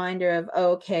just a reminder of,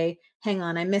 oh, okay, hang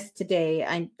on, I missed today,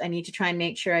 I need to try and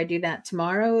make sure I do that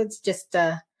tomorrow? It's just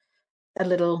a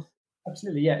little.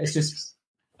 Absolutely, yeah. It's just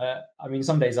I mean,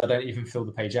 some days I don't even fill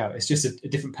the page out. It's just a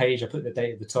different page. I put the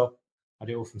date at the top. I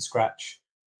do it all from scratch,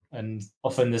 and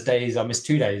often there's days I miss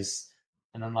 2 days,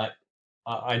 and I'm like,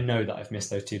 I know that I've missed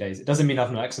those 2 days. It doesn't mean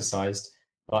I've not exercised,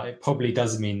 but it probably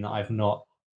does mean that I've not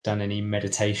done any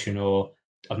meditation or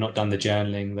I've not done the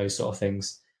journaling, those sort of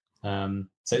things. So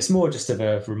it's more just of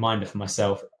a reminder for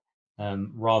myself,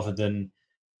 rather than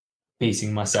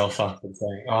beating myself up and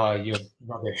saying, "Oh, you're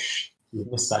rubbish. You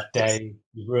missed that day.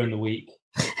 You ruined the week."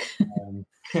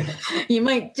 You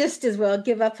might just as well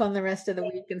give up on the rest of the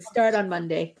week and start on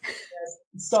Monday.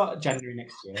 Start January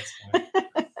next year.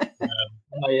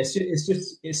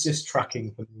 It's just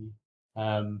tracking for me,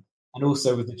 and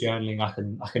also with the journaling, I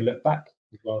can look back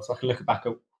as well. So I can look back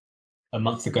at a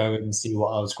month ago and see what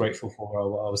I was grateful for or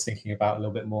what I was thinking about a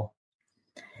little bit more.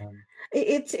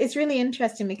 It's really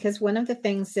interesting, because one of the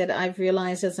things that I've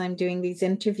realized as I'm doing these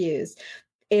interviews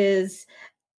is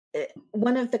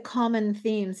one of the common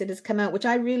themes that has come out, which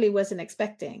I really wasn't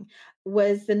expecting,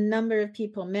 was the number of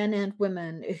people, men and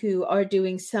women, who are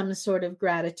doing some sort of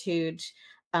gratitude,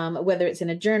 whether it's in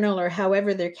a journal or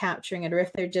however they're capturing it, or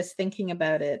if they're just thinking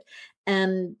about it.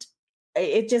 And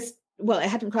it just, it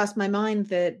hadn't crossed my mind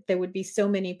that there would be so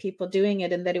many people doing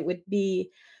it, and that it would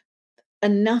be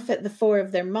enough at the fore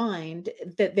of their mind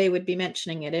that they would be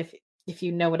mentioning it, if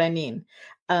you know what I mean.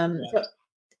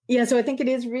 So I think it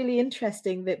is really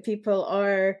interesting that people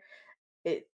are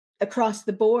across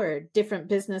the board, different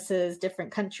businesses, different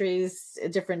countries,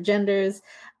 different genders,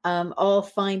 all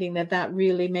finding that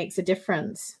really makes a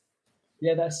difference.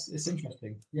 Yeah, it's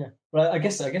interesting. Yeah, well, I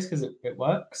guess because it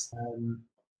works,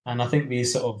 and I think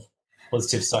these sort of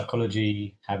positive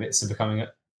psychology habits are becoming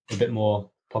a bit more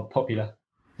popular,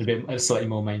 slightly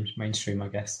more mainstream, I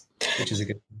guess, which is a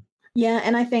good thing. Yeah,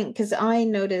 and I think, because I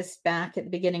noticed back at the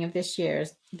beginning of this year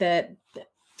that,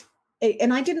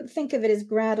 and I didn't think of it as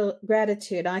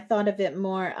gratitude. I thought of it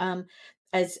more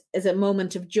as a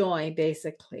moment of joy,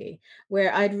 basically,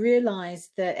 where I'd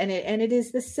realized that, and it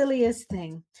is the silliest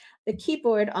thing. The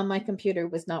keyboard on my computer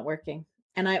was not working,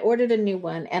 and I ordered a new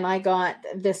one, and I got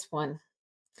this one.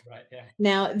 Right. Yeah.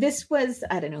 Now, this was,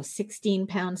 I don't know,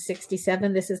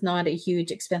 £16.67. This is not a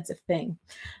huge expensive thing.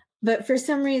 But for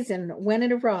some reason, when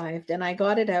it arrived and I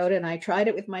got it out and I tried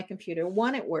it with my computer,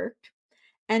 one, it worked.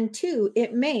 And two,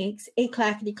 it makes a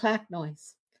clackety clack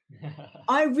noise.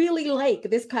 I really like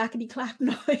this clackety clack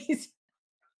noise.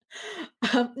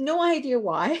 No idea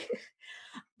why,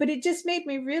 but it just made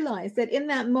me realize that in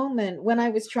that moment when I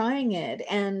was trying it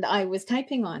and I was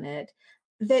typing on it,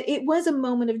 that it was a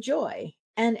moment of joy.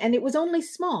 And it was only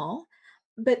small,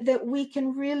 but that we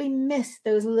can really miss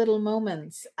those little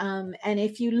moments. And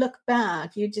if you look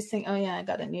back, you just think, oh yeah, I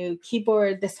got a new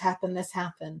keyboard, this happened, this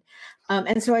happened.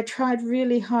 And so I tried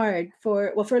really hard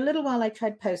for a little while I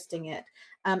tried posting it.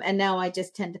 And now I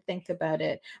just tend to think about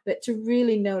it, but to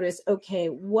really notice, okay,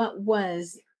 what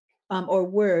was or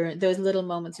were those little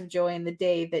moments of joy in the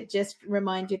day that just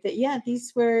remind you that, yeah,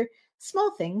 these were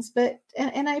small things, but,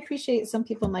 and I appreciate some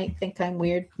people might think I'm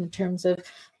weird in terms of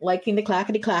liking the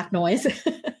clackety clack noise.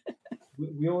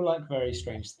 We all like very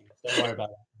strange things. Don't worry about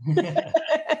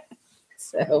that.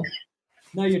 So,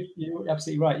 no, you're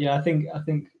absolutely right. Yeah, I think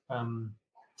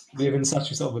we live in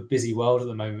such a sort of a busy world at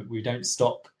the moment. We don't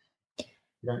stop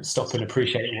and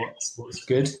appreciate what's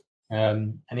good.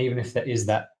 And even if there is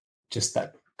that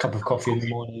cup of coffee in the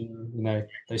morning, you know,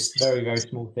 those very, very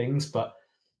small things. But,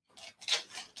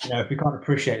 you know, if we can't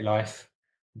appreciate life,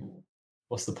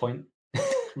 what's the point?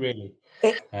 Really,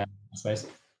 I suppose.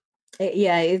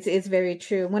 Yeah, it's very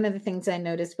true. One of the things I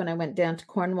noticed when I went down to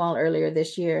Cornwall earlier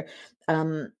this year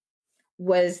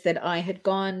was that I had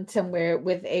gone somewhere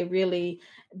with a really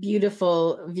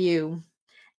beautiful view,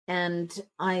 and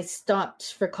I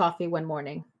stopped for coffee one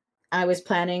morning. I was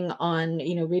planning on,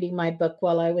 you know, reading my book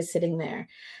while I was sitting there.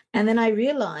 And then I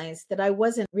realized that I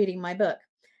wasn't reading my book,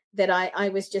 that I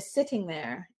was just sitting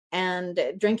there and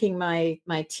drinking my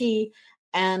tea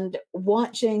and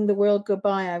watching the world go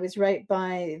by. I was right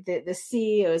by the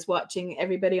sea. I was watching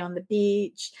everybody on the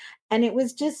beach. And it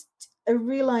was just a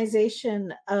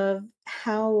realization of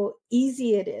how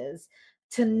easy it is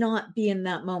to not be in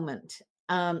that moment.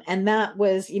 And that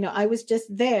was, you know, I was just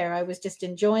there. I was just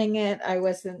enjoying it. I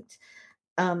wasn't,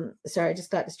 sorry, I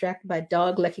just got distracted by a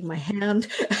dog licking my hand,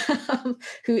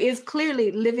 who is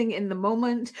clearly living in the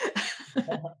moment.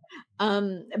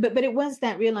 But it was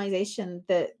that realization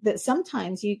that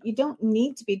sometimes you don't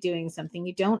need to be doing something.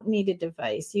 You don't need a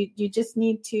device. You just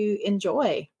need to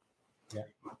enjoy. Yeah.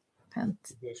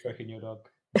 You're stroking your dog.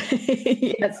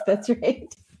 Yes, that's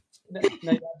right. No,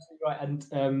 you're absolutely right.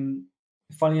 And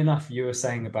funny enough, you were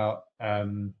saying about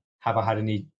have I had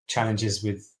any challenges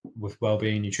with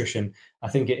well-being and nutrition? I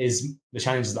think it is the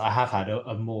challenges that I have had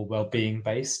are more well-being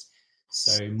based.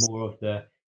 So more of the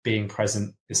being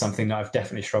present is something that I've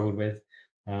definitely struggled with.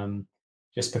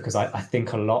 Just because I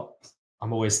think a lot.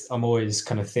 I'm always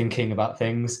kind of thinking about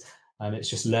things, and it's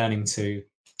just learning to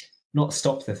not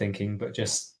stop the thinking, but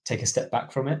just take a step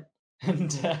back from it. And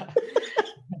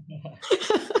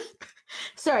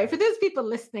sorry, for those people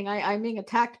listening, I'm being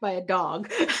attacked by a dog.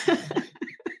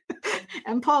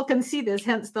 And Paul can see this,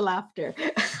 hence the laughter. He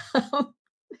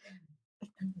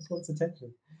just wants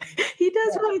attention. He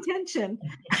does want attention.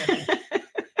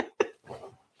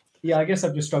 Yeah, I guess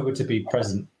I've just struggled to be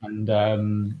present, and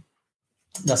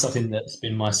that's something that's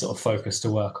been my sort of focus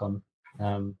to work on,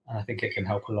 and I think it can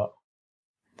help a lot.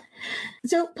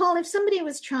 So, Paul, if somebody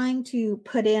was trying to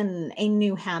put in a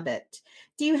new habit,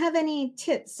 do you have any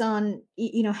tips on,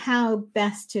 you know, how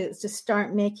best to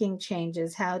start making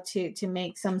changes, how to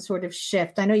make some sort of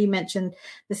shift? I know you mentioned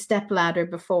the step ladder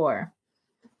before.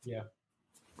 Yeah,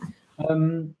 that's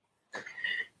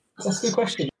a good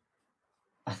question.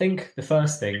 I think the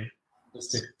first thing is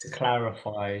to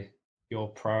clarify your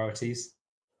priorities.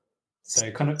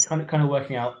 So kind of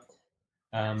working out.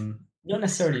 Not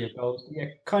necessarily your goals, but yeah,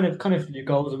 kind of your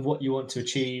goals and what you want to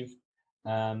achieve.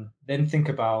 Then think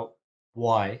about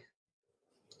why.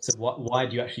 So why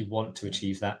do you actually want to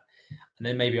achieve that? And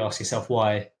then maybe ask yourself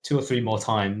why 2 or 3 more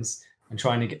times, and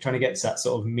trying to get to that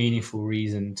sort of meaningful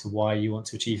reason to why you want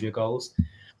to achieve your goals.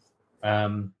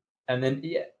 And then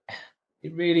it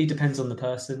really depends on the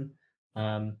person.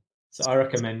 So I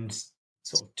recommend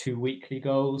sort of 2 weekly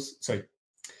goals. So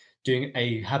doing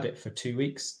a habit for 2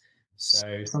 weeks.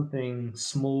 So something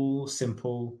small,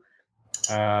 simple,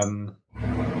 something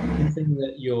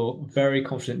that you're very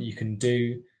confident you can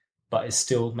do, but is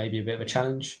still maybe a bit of a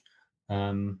challenge.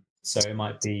 So it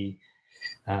might be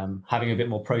having a bit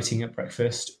more protein at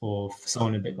breakfast, or for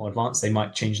someone a bit more advanced, they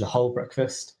might change the whole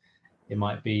breakfast. It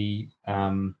might be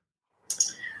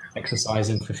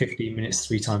exercising for 15 minutes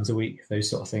 3 times a week, those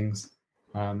sort of things.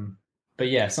 But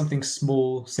yeah, something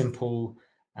small, simple,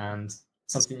 and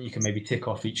something you can maybe tick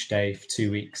off each day for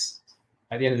 2 weeks.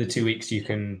 At the end of the 2 weeks, you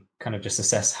can kind of just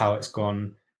assess how it's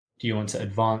gone. Do you want to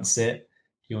advance it?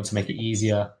 Do you want to make it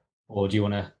easier, or do you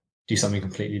want to do something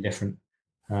completely different?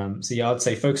 So yeah, I'd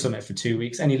say focus on it for 2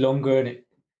 weeks. Any longer, and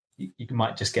you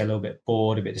might just get a little bit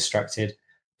bored, a bit distracted.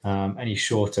 Any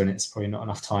shorter, and it's probably not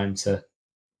enough time to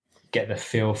get the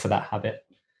feel for that habit.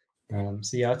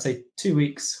 So yeah, I'd say 2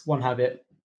 weeks, one habit,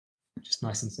 just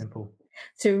nice and simple.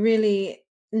 So really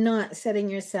not setting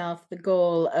yourself the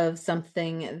goal of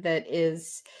something that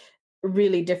is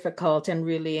really difficult and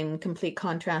really in complete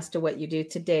contrast to what you do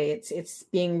today. It's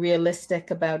being realistic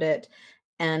about it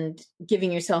and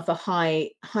giving yourself a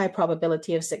high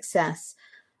probability of success.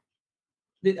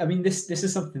 I mean, this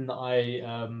is something that I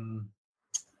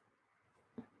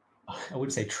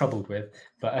wouldn't say troubled with,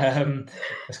 but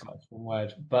that's quite a strong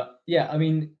word. But yeah, I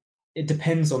mean, it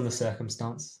depends on the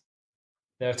circumstance.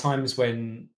 There are times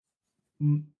when,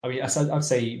 I mean, I'd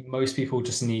say most people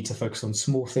just need to focus on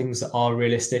small things that are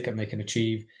realistic and they can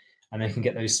achieve, and they can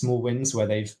get those small wins where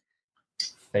they've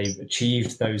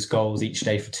achieved those goals each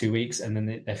day for 2 weeks, and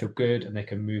then they feel good and they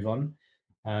can move on.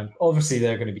 Obviously,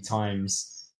 there are going to be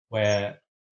times where,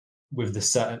 with the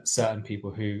certain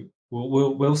people who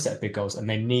will set big goals, and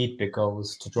they need big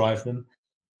goals to drive them.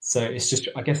 So it's just,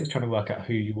 I guess, it's trying to work out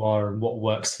who you are and what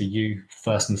works for you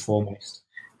first and foremost.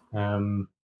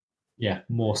 Yeah,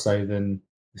 more so than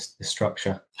the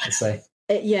structure, I'd say.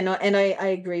 Yeah, no, and I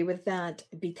agree with that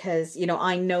because,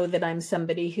 I know that I'm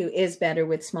somebody who is better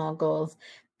with small goals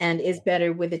and is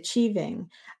better with achieving.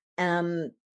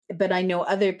 But I know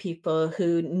other people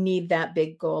who need that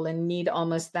big goal and need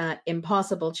almost that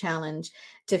impossible challenge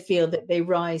to feel that they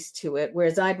rise to it.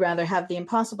 Whereas I'd rather have the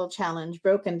impossible challenge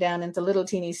broken down into little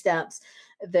teeny steps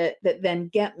that then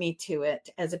get me to it,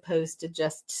 as opposed to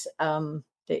just, oh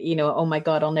my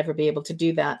God, I'll never be able to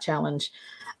do that challenge.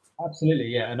 Absolutely,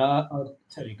 yeah, and I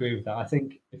totally agree with that. I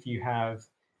think if you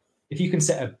can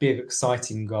set a big,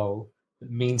 exciting goal that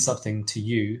means something to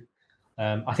you,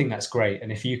 I think that's great.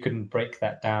 And if you can break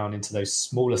that down into those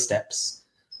smaller steps,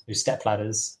 those step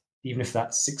ladders, even if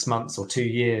that's 6 months or 2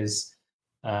 years,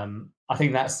 I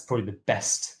think that's probably the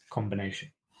best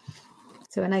combination.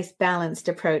 So a nice balanced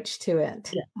approach to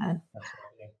it. Yeah, that's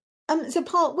right, yeah. So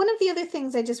Paul, one of the other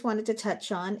things I just wanted to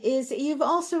touch on is you've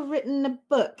also written a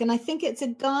book, and I think it's a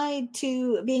guide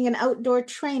to being an outdoor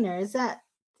trainer. Is that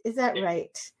Yeah.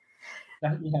 right?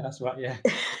 Yeah, that's right. Yeah.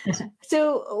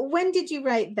 So when did you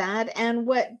write that, and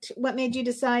what made you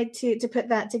decide to put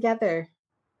that together?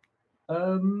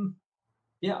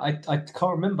 Yeah, I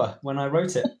can't remember when I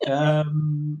wrote it. That's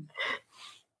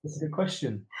a good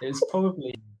question. It was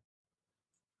probably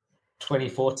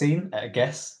 2014, I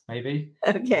guess, maybe.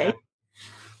 Okay.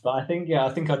 But I think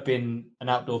I'd been an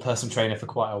outdoor personal trainer for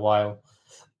quite a while,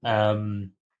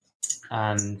 and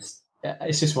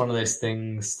it's just one of those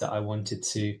things that I wanted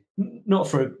to, not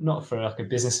for like a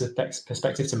business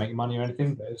perspective to make money or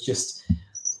anything, but it's just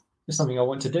something I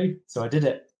want to do. So I did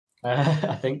it.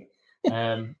 I think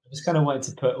I just kind of wanted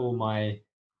to put all my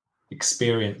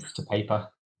experience to paper,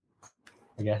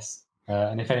 I guess.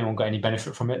 And if anyone got any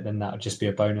benefit from it, then that would just be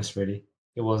a bonus, really.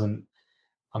 It wasn't,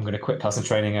 I'm going to quit personal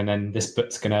training and then this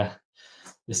book's gonna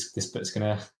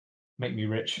make me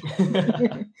rich.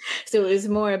 So it was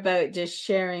more about just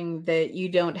sharing that you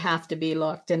don't have to be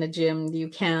locked in a gym. You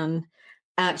can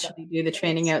actually do the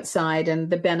training outside and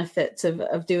the benefits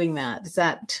of doing that. Is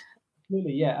that?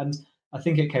 Really, yeah. And I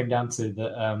think it came down to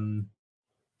that.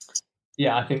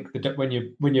 Yeah, I think that when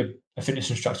you're a fitness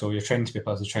instructor or you're training to be a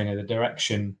personal trainer, the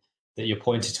direction that you're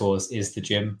pointed towards is the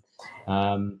gym.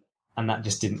 And that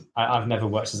just didn't. I've never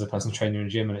worked as a personal trainer in a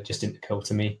gym, and it just didn't appeal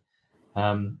to me.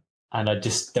 And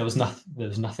there was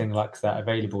nothing like that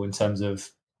available in terms of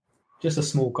just a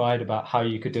small guide about how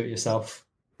you could do it yourself.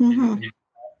 Mm-hmm.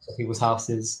 People's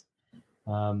houses,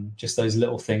 just those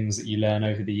little things that you learn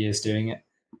over the years doing it.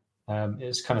 It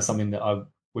was kind of something that I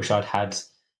wish I'd had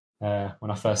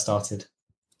when I first started.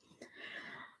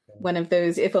 One of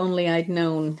those, if only I'd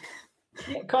known.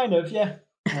 Yeah, kind of, yeah.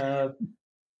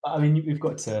 I mean, we've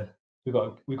got to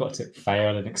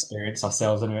fail and experience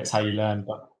ourselves. Anyway, it's how you learn.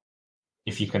 But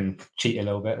if you can cheat a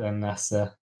little bit, then that's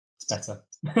it's better.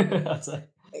 I'd say.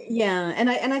 Yeah, and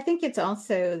I think it's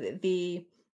also the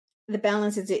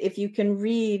balance is if you can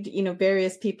read,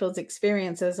 various people's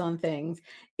experiences on things,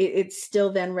 it's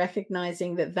still then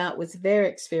recognizing that was their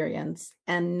experience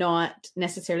and not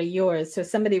necessarily yours. So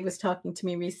somebody was talking to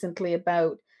me recently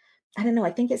about, I don't know,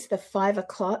 I think it's the 5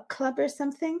 o'clock club or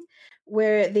something,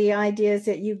 where the idea is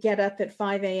that you get up at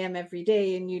 5 a.m. every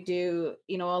day and you do,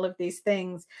 all of these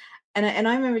things. And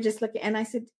I remember just looking and I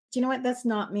said, do you know what? That's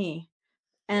not me.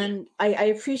 And I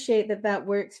appreciate that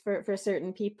works for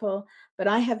certain people, but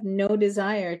I have no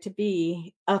desire to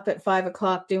be up at 5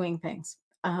 o'clock doing things.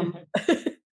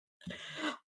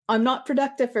 I'm not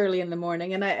productive early in the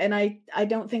morning, and I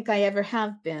don't think I ever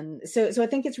have been. So I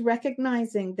think it's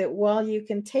recognizing that while you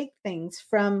can take things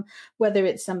from whether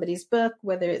it's somebody's book,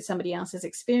 whether it's somebody else's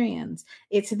experience,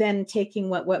 it's then taking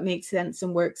what makes sense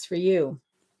and works for you.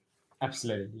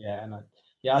 Absolutely, yeah, and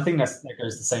I think that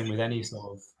goes the same with any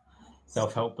sort of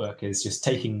self-help book, is just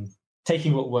taking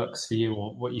what works for you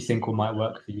or what you think might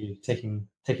work for you, taking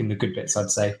the good bits,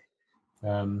 I'd say.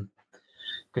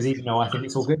 Because even though I think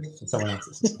it's all good for someone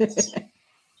else,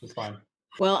 it's fine.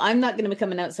 Well, I'm not going to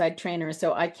become an outside trainer,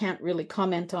 so I can't really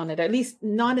comment on it, at least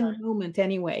not in the moment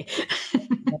anyway.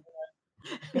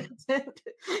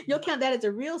 You'll count that as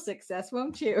a real success,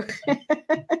 won't you?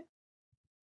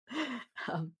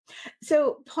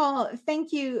 So, Paul,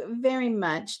 thank you very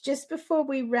much. Just before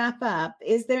we wrap up,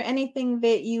 is there anything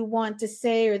that you want to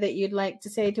say or that you'd like to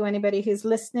say to anybody who's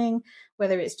listening,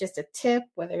 whether it's just a tip,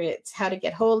 whether it's how to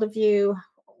get hold of you,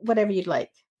 whatever you'd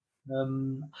like? I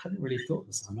hadn't really thought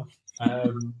this enough.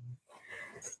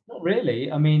 Not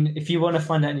really. I mean, if you want to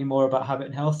find out any more about Habit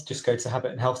and Health, just go to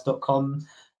habitandhealth.com.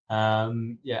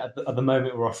 At the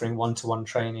moment, we're offering one-to-one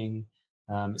training.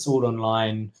 It's all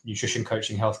online, nutrition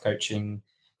coaching, health coaching,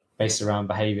 based around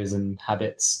behaviors and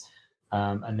habits.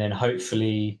 And then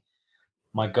hopefully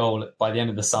my goal by the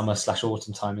end of the summer /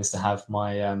 autumn time is to have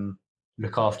my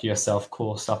Look After Yourself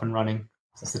course up and running.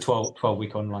 So it's the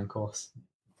 12-week online course.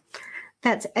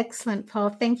 That's excellent, Paul.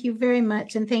 Thank you very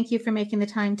much. And thank you for making the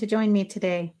time to join me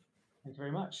today. Thank you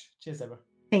very much. Cheers, Deborah.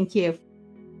 Thank you.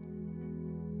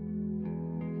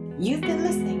 You've been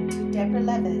listening to Deborah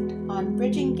Levitt on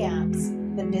Bridging Gaps,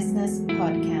 the Business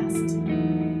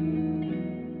Podcast.